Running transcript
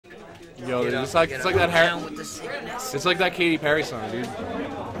Yo, dude, it's like that it's like that Katy Perry song, dude.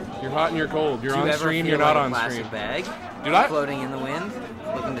 You're hot and you're cold. You're on stream, you're not on stream. Bag? Dude, Floating in the wind,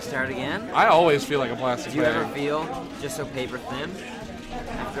 looking to start again? I always feel like a plastic bag. Do you ever feel just so paper thin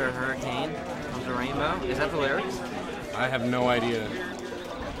after a hurricane comes a rainbow? Is that the lyrics? I have no idea.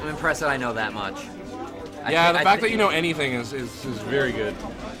 I'm impressed that I know that much. Yeah, the fact that you know anything is very good.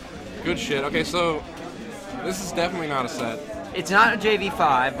 Good shit. Okay, so this is definitely not a set. It's not a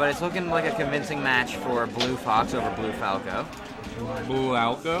JV5, but it's looking like a convincing match for Blue Fox over Blue Falco. Blue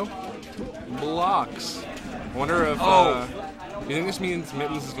Alco? Blocks. I wonder if, do you think this means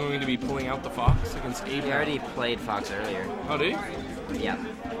Mittens is going to be pulling out the Fox against Apow? He already played Fox earlier. Oh, did he? Yeah.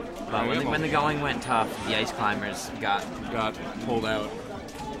 But when the going went tough, the Ice Climbers got pulled out.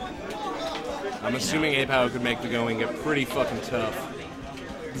 I'm assuming Apow could make the going get pretty fucking tough.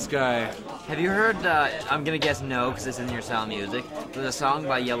 This guy... Have you heard, I'm gonna guess no, because it's in your style of music, there's a song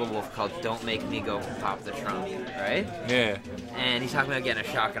by Yellow Wolf called Don't Make Me Go Pop the Trunk, right? Yeah. And he's talking about getting a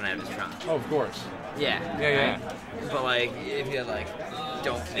shotgun out of his trunk. Oh, of course. Yeah. Yeah. But, like, if you had, like,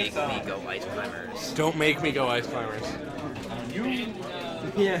 don't make me go Ice Climbers. Don't make me go Ice Climbers.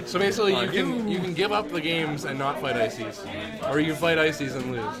 Yeah. So basically, you can give up the games and not fight Ices. Or you can fight Ices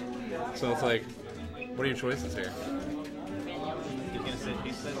and lose. So it's like, what are your choices here?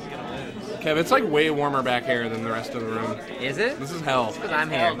 Kev, it's like way warmer back here than the rest of the room. Is it? This is hell. It's because I'm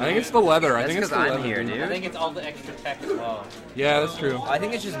here. I think it's the leather. That's because I'm here, dude. I think it's all the extra tech as well. Yeah, that's true. I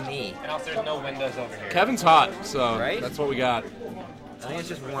think it's just me. And also there's no windows over here. Kevin's hot, so right? That's what we got. I think it's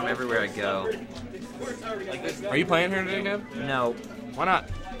just warm everywhere I go. Are you playing here today, Kev? No. Why not?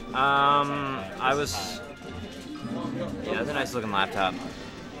 I was... Yeah, that's a nice looking laptop.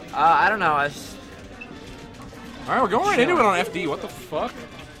 I don't know, I was... Alright, we're going right into it on FD. What the fuck?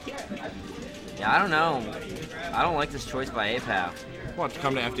 Yeah, I don't know. I don't like this choice by Apow. What, to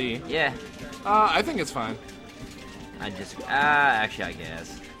come to FD? Yeah. I think it's fine. I just... actually, I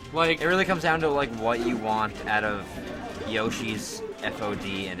guess. Like... It really comes down to, like, what you want out of Yoshi's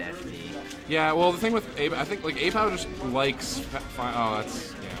FOD and FD. Yeah, well, the thing with Apow, I think, like, Apow just likes... Oh,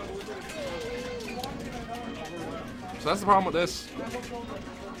 that's... Yeah. So that's the problem with this.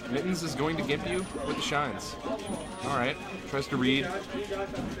 Mittens is going to gimp you with the shines. Alright. Tries to read.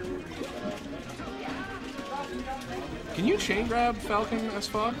 Can you chain grab Falcon as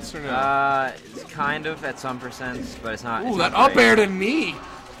Fox or no? It's kind of at some percents, but it's not. Ooh, it's that not up air to knee!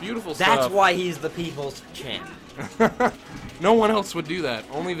 Beautiful stuff. That's why he's the people's champ. No one else would do that.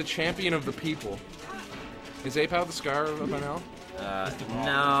 Only the champion of the people. Is Apow the Scar of NL?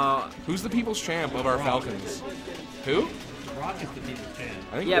 No. Who's the people's champ of our Falcons? Who? Rock is the people's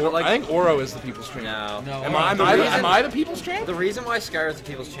champ. I think Oro is the people's champ. No. Am I the people's champ? The reason why Scar is the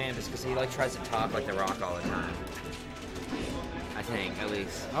people's champ is because he like tries to talk like the Rock all the time. I think, at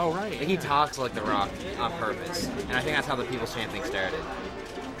least. Oh, right. Like, he talks like the Rock on purpose, and I think that's how the people's champ thing started.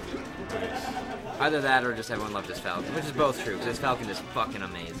 Either that or just everyone loved his Falcon, which is both true, because his Falcon is fucking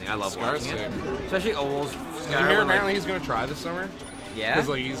amazing. I love Scar's watching it. sick. Especially Oles. Did you hear apparently he's going to try this summer? Yeah? Because,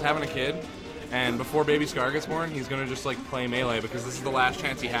 like, he's having a kid, and before baby Scar gets born, he's going to just, like, play Melee, because this is the last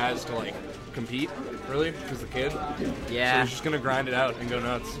chance he has to, like, compete, really, because the kid. Yeah. So he's just going to grind it out and go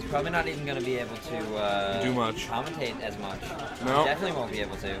nuts. He's probably not even going to be able to do much. Commentate as much. No. He definitely won't be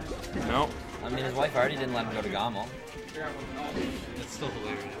able to. No. I mean, his wife already didn't let him go to Gommel. It's still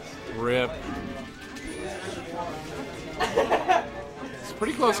hilarious. Rip. It's a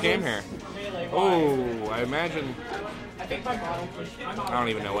pretty close game here. Oh, I imagine... I don't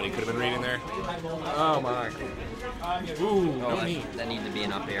even know what he could have been reading there. Oh my. Ooh, that needed to be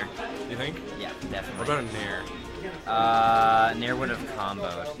an up air. You think? Yeah, definitely. What about a Nair? Nair would have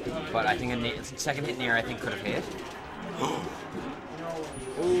comboed, but I think a second hit Nair I think could have hit.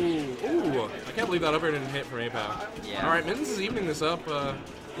 Ooh, I can't believe that up air didn't hit from Apow. Yeah. All right, Mittens is evening this up.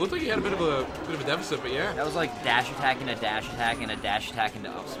 Looked like he had a bit of a deficit, but yeah. That was like dash attack into dash attack and a dash attack into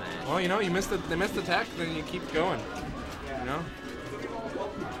up smash. Well, you know, they missed the attack, then you keep going. You know?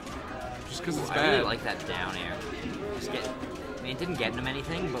 Just because it's bad. I really like that down air. I mean, it didn't get him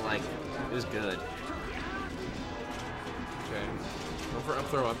anything, but like, it was good. Okay. Go for up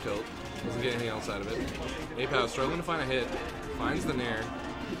throw, up tilt. Doesn't get anything else out of it. Apow struggling to find a hit. Finds the Nair.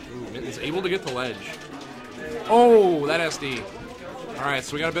 Ooh, Mittens able to get the ledge. Oh, that SD. Alright,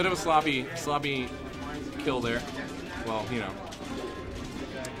 so we got a bit of a sloppy kill there. Well, you know.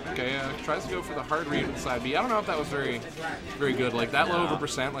 Okay, tries to go for the hard read with side B. I don't know if that was very good. Like, that low of a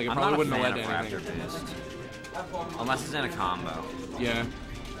percent, like, it probably wouldn't have led to anything. Unless it's in a combo. Yeah.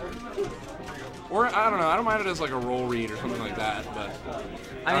 Or, I don't know, I don't mind it as, like, a roll read or something like that, but...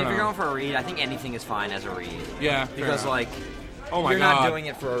 I mean, if you're going for a read, I think anything is fine as a read. Yeah, because, like, Oh my You're god. not doing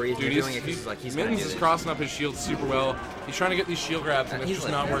it for a reason. Dude, You're doing it because like he's gonna Mittens do is this. crossing up his shield super well. He's trying to get these shield grabs, and it's He's just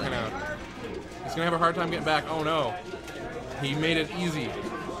like- not working out. He's gonna have a hard time getting back. Oh no. He made it easy.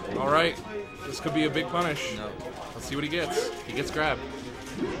 Alright. This could be a big punish. No. Let's see what he gets. He gets grabbed.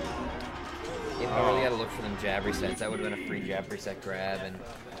 You really gotta look for them jab resets. That would have been a free jab reset grab, and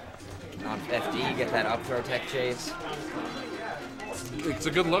on FD you get that up throw tech chase. It's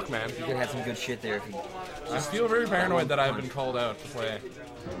a good look, man. You could have some good shit there if you. I feel very paranoid that I've been called out to play.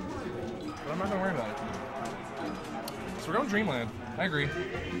 But I'm not gonna worry about it. So we're going Dreamland. I agree.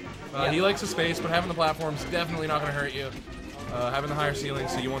 Yeah. He likes the space, but having the platform's definitely not gonna hurt you. Having the higher ceiling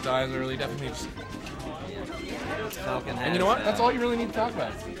so you won't die as early definitely just... Falcon And you know what? That's all you really need to talk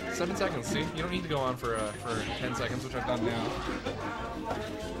about. 7 seconds, see? You don't need to go on for 10 seconds, which I've done now.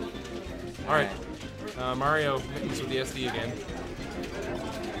 Alright. Mario Mittens with the SD again.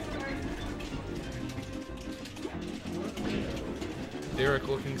 Derek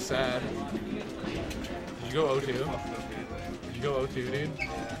looking sad. Did you go 0-2? Did you go 0-2, dude?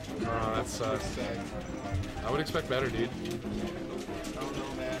 Oh, that sucks. I would expect better, dude. Oh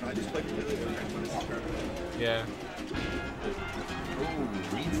no, man. I just played really good when this tournament. Yeah.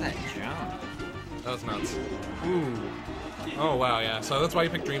 Ooh, reads that jump. That was nuts. Ooh. Oh, wow, yeah. So that's why you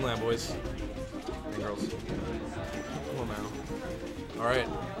picked Dreamland, boys. And girls. Cool now. Alright.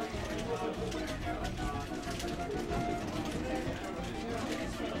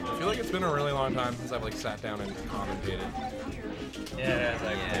 I feel like it's been a really long time since I've, like, sat down and commentated. Yeah, it's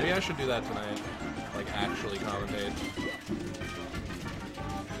like, Maybe I should do that tonight. Like, actually commentate.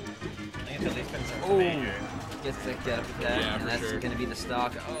 I think it's at least been since Oh. major. Gets the get up attack, Yeah, and for that's sure. gonna be the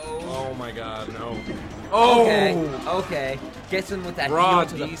stock. Oh. Oh my god, no. Oh! Okay. Gets him with that Raw heel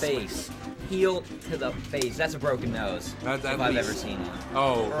to the decent. face. Heel to the face. That's a broken nose. That if I've least- ever seen one.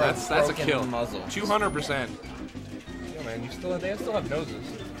 Oh, Or that's a broken kill. muzzle. 200%. Yeah, man, they still have noses.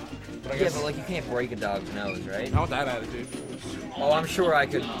 But I Yeah, guess but like you can't break a dog's nose, right? not with that attitude. Oh, I'm sure I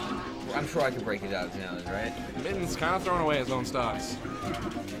could break a dog's nose, right? Mittens kind of throwing away his own stocks.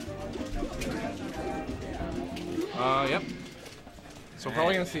 Yep. So we're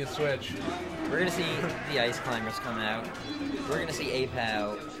probably gonna see a switch. We're gonna see the ice climbers come out. We're gonna see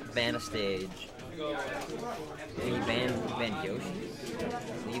Apow ban a stage. Did he ban Yoshi?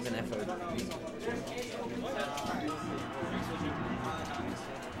 Even FO.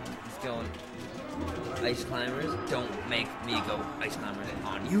 He's going. Ice climbers, don't make me go ice climbers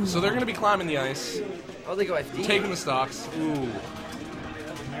on you. So they're gonna be climbing the ice, Oh, they go FD. taking the stocks. Ooh.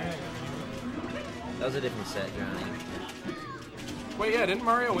 That was a different set, Johnny. Wait, yeah, didn't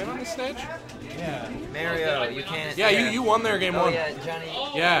Mario win on this stage? Yeah. Mario, you can't. Yeah, you won there game Oh one. yeah, Johnny.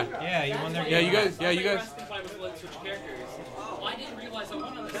 Yeah. Yeah, you won their Yeah, game. you guys. Oh, I didn't realize I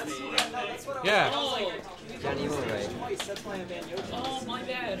won on this stage. Yeah. Oh, Johnny, you were right. oh, my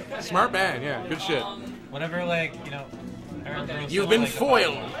bad. Smart man, yeah, good shit. Whenever, like, you know, Aaron throws You've someone been like a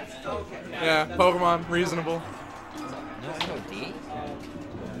foiled. button. Yeah, Pokemon, reasonable. No D.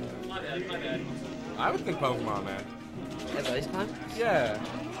 My bad. I would think Pokemon, man. As ice climb Yeah.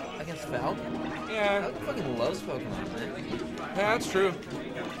 against Falcon. Yeah. Falcon fucking loves Pokemon, man. Yeah, that's true.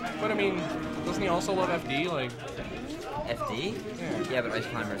 But I mean, doesn't he also love FD? Like, FD? Yeah. Yeah, but ice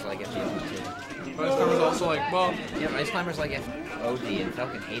climbers like FD too. but his number's also like, well, Yeah, but ice climbers like OD, and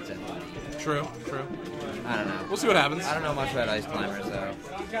Falcon hates FD. true. I don't know. We'll see what happens. I don't know much about ice climbers though.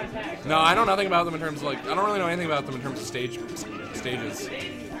 No, I know nothing about them in terms of, like, I don't really know anything about them in terms of stages.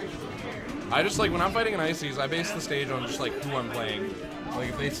 I just, like, when I'm fighting in Ices, I base the stage on just, like, who I'm playing. Like,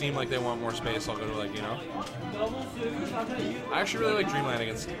 if they seem like they want more space, I'll go to, like, you know. I actually really like Dreamland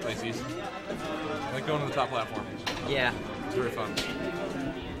against Ices. I like going to the top platform. Yeah, It's very fun.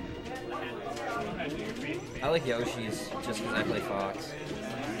 I like Yoshi's just because I play Fox.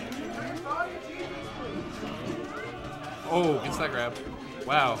 Oh, gets that grab.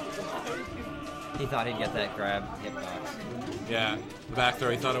 Wow. He thought he'd get that grab hitbox. Yeah, the back throw,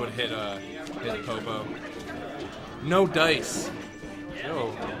 he thought it would hit Popo. No dice.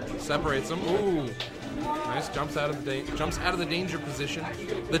 Yo, separates him. Ooh, nice. Jumps out of the danger position,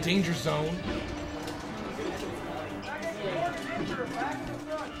 the danger zone.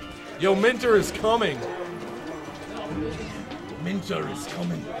 Yo, Minter is coming. Minter is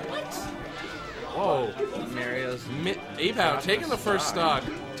coming. Whoa, Mario's. Apow taking the first stock. I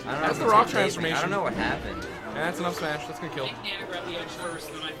don't know That's if the he's rock taping. transformation. I don't know what happened. And that's enough smash. That's gonna kill. Yeah, I grabbed the edge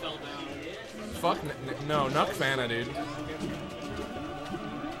first, then I fell down. Fuck no, Nuck Fana, dude.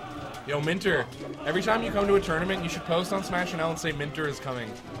 Yo, Minter. Every time you come to a tournament, you should post on Smash and L and say Minter is coming.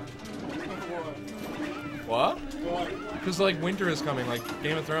 What? Because, like, winter is coming, like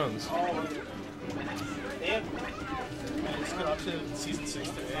Game of Thrones. been up to season 6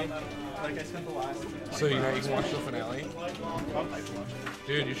 today. Like I spent the last. So you can watch the finale?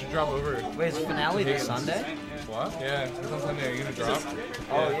 Dude, you should drop over. Wait, is finale this Sunday? What? Yeah, it's on Sunday. Are you gonna drop?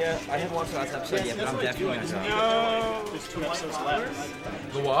 Oh yeah, I haven't watched the last episode yet, but I'm definitely gonna drop. There's 2 episodes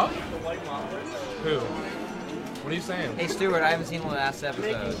left. The what? The White Wobblers. Who? What are you saying? Hey Stuart, I haven't seen the last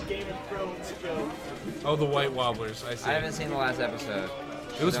episode. Game of Thrones joke. Oh, the White Wobblers. I see. I haven't seen the last episode.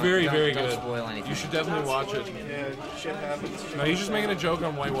 It was Don't- very, don't- very don't good. spoil anything. You should definitely watch it. Yeah, shit happens. No, he's just making a joke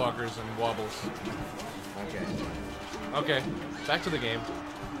on White Walkers and wobbles. Okay. Okay, back to the game.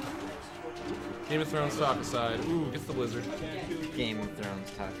 Game of Thrones talk aside. Ooh, gets the blizzard. Game of Thrones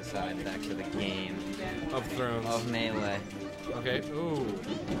talk aside, back to the game Of Thrones. of Melee. Okay, ooh.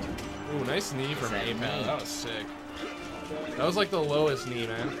 Ooh, nice knee from That Apow. knee. That was sick. That was like the lowest knee,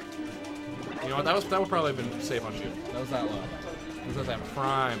 man. You know what? That would probably have been safe on shoot. That was that low. It was at that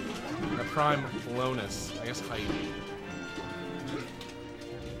prime lowness. I guess height.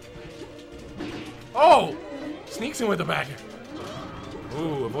 Oh! Sneaks in with the back.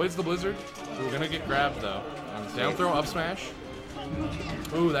 Ooh, avoids the blizzard. Ooh, gonna get grabbed though. Down throw, up smash.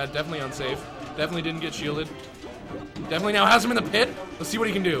 Ooh, that definitely unsafe. Definitely didn't get shielded. Definitely now has him in the pit. Let's see what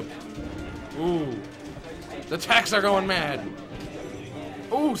he can do. Ooh. The attacks are going mad.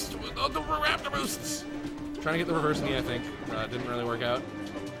 Ooh, the raptor boosts. Trying to get the reverse knee, I think. Didn't really work out.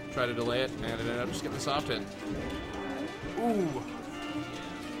 Tried to delay it, and it ended up just getting the soft hit. Ooh.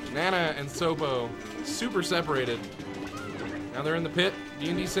 Nana and Sopo super separated. Now they're in the pit.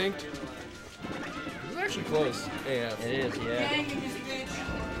 D&D synced. This is actually close. AF. It is, yeah.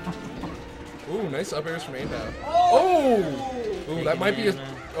 Ooh, nice up airs from Apow. Oh! Ooh, that might be a...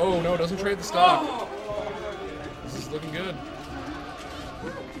 Oh, no, doesn't trade the stock. This is looking good.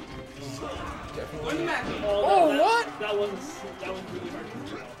 Definitely. Oh, what? That was really hard.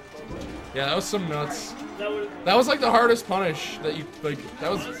 Yeah, that was some nuts. That was like the hardest punish that you, like,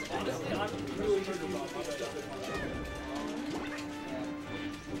 that was...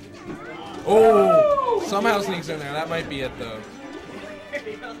 Oh! Somehow sneaks in there. That might be it, though.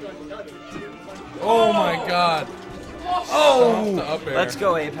 Oh my god. Oh! The up air. Let's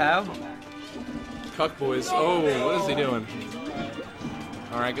go, Apow. Cuck boys. Oh, what is he doing?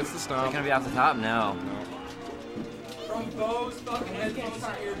 Alright, gets the stomp. Gonna be off the top? No. From Bo's fucking headphones to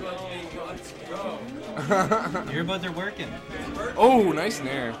earbuds, baby. Let's go. Earbuds are working. Oh, nice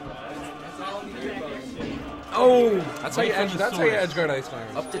nair. Oh! That's how you edge, that's how you edge guard Ice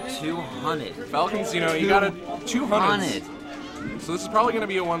Climber. Up to 200. Falcons, you know, you got a 200. 200. So this is probably going to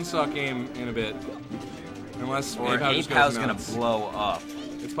be a one-stock game in a bit. Unless Or Apow just Apow's goes gonna nuts. blow up.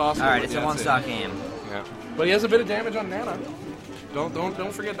 It's possible. Alright, it's yeah, a one-stock game. Yeah. But he has a bit of damage on Nana.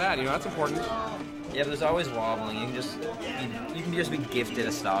 Don't forget that. You know, that's important. Yeah, but there's always wobbling. You can just be gifted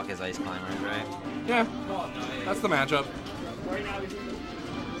a stock as Ice Climber, right? Yeah. That's the matchup.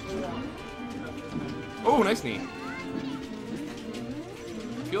 Oh, nice knee.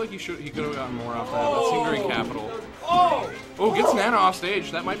 I feel like he could have gotten more off that. That seemed very capital. Oh, gets Nana off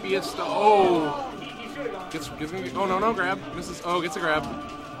stage. That might be it. Oh. Oh, no, grab. Misses. Oh, gets a grab.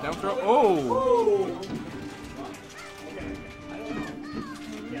 Down throw. Oh.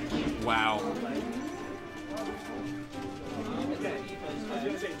 Wow.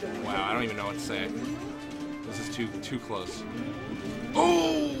 Wow, I don't even know what to say. This is too close.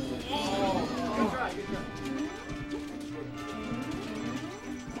 Oh!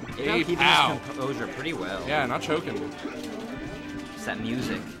 Apow keeping Apow. his composure pretty well. Yeah, not choking. It's that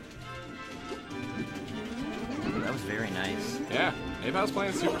music. Ooh, that was very nice. Yeah, Apow's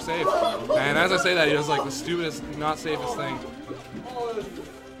playing super safe. And as I say that, he does like the stupidest, not safest thing.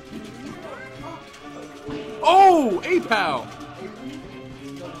 Oh! Apow!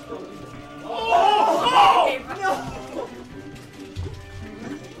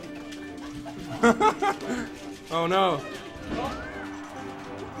 Oh no.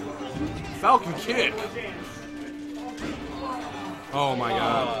 Falcon kick. Oh my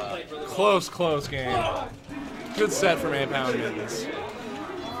god. Close game. Good set from Apow and Mittens.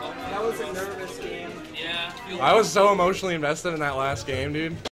 That was a nervous game. Yeah. I was so emotionally invested in that last game, dude.